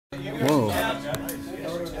Whoa.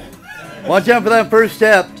 Watch out for that first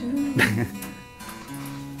step. Did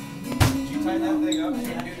you tie that thing up? You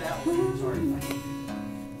can do that one. Sorry.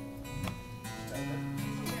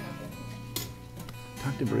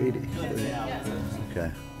 Talk to Brady.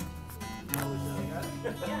 Okay. Thank you. Yeah, it's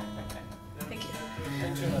good. Thank you.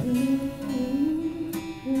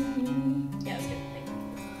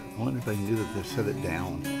 I wonder if I can do that to set it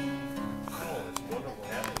down.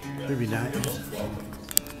 That'd be nice.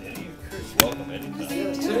 Welcome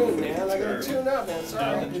anytime. Tune, man. I gotta tune up, man.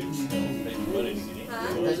 Sorry.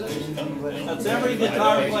 That's every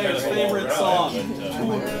guitar player's favorite song.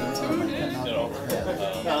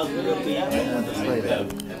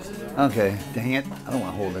 Okay, dang it. I don't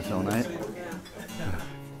want to hold this all night.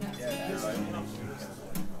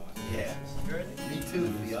 Yeah. Me too,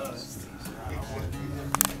 to be honest.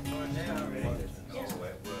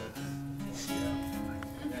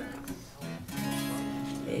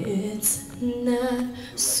 It's not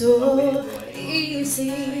so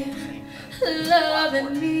easy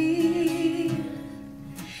loving me.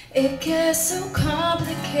 It gets so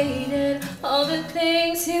complicated, all the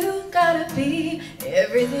things you gotta be.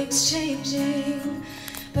 Everything's changing,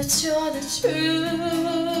 but you're the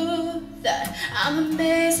truth. That I'm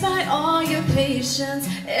amazed by all your patience,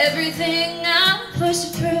 everything I'm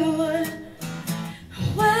pushing through.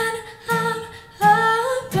 When I'm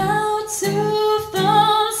about to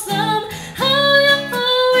fall, somehow you're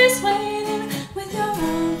always waiting with your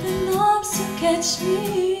open arms to catch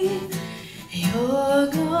me. You're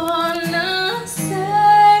gonna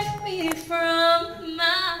save me from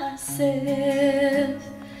myself.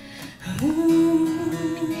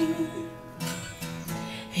 Ooh.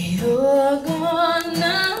 You're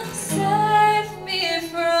gonna save me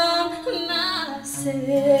from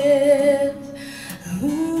myself.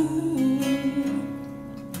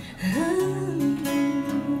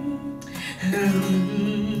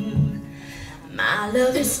 My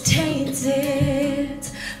love is tainted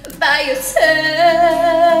by your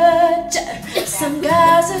touch. Some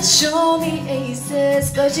guys have shown me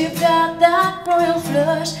aces, but you've got that royal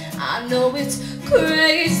flush. I know it's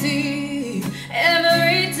crazy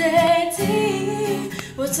every day,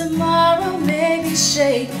 but tomorrow may be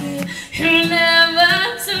shaky. You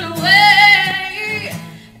never turn away.